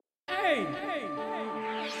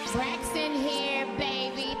Braxton here,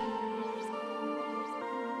 baby.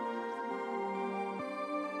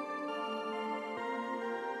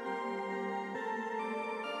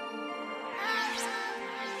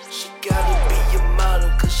 She gotta be a model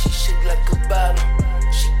cause she shaped like a bottle.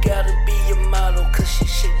 She gotta be a model cause she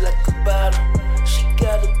shaped like a bottle. She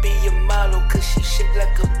gotta be a model cause she shaped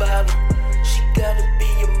like a bottle. She gotta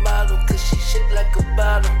be a model cause she shaped like a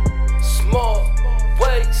bottle. Small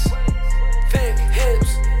waist, thick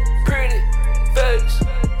hips, pretty face,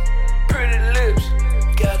 pretty lips.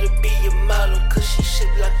 Gotta be a model cause she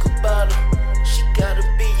shaped like a bottle. She gotta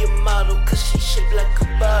be a model cause she shaped like a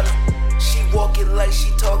bottle. She walking like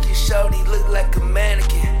she talking, shawty look like a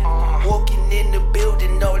mannequin. Walking in the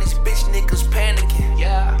building, all these bitch niggas panicking.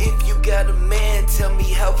 Yeah. If you got a man, tell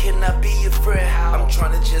me how can I be your friend? I'm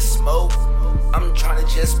tryna just smoke, I'm tryna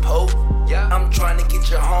just poke. Yeah. I'm tryna get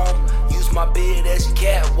you home, use my bed as your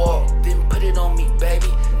catwalk. Then put it on me, baby,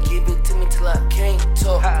 give it to me till I can't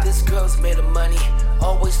talk. This girl's made of money,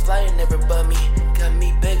 always flying, never but me. Got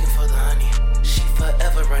me begging for the honey, she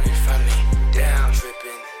forever running from me. Down,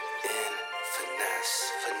 dripping in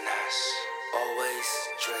finesse, always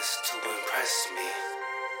dressed to impress me.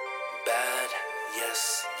 Bad,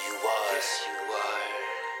 yes you are.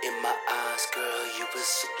 In my eyes, girl, you a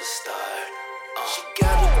superstar. She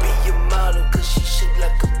gotta be a model cause she shaped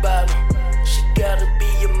like a bottle. She gotta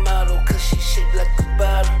be a model cause she shaped like a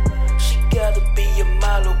bottle. She gotta be a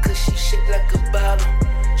model cause she shaped like a bottle.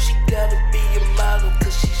 She gotta be a model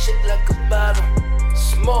cause she shaped like a bottle.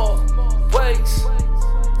 Small waist,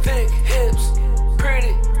 thick hips,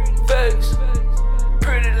 pretty face,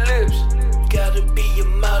 pretty lips. Gotta be a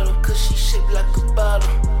model cause she shaped like a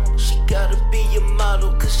bottle. She gotta be a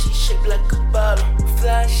model cause she shaped like a bottle.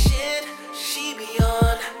 Fly shit, she be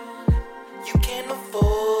on. You can't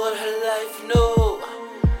afford her life, no.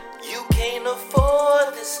 You can't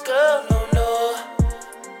afford this girl, no.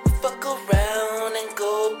 Fuck around and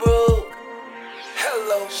go broke.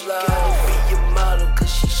 Hello, she gotta be a model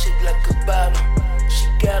cause she shaped like a bottle. She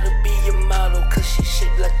gotta be a model cause she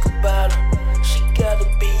shaped like a bottle. She gotta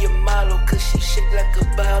be a model cause she shaped like a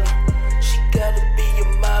bottle. She gotta be a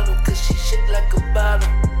model cause she shaped like a bottle.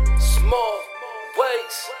 Small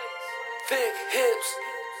waist, thick hips,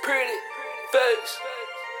 pretty face,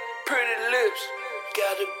 pretty lips.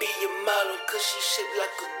 Gotta be a model cause she shaped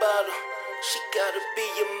like a bottle. She gotta be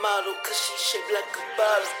a model cause she shaped like a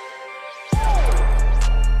bottle.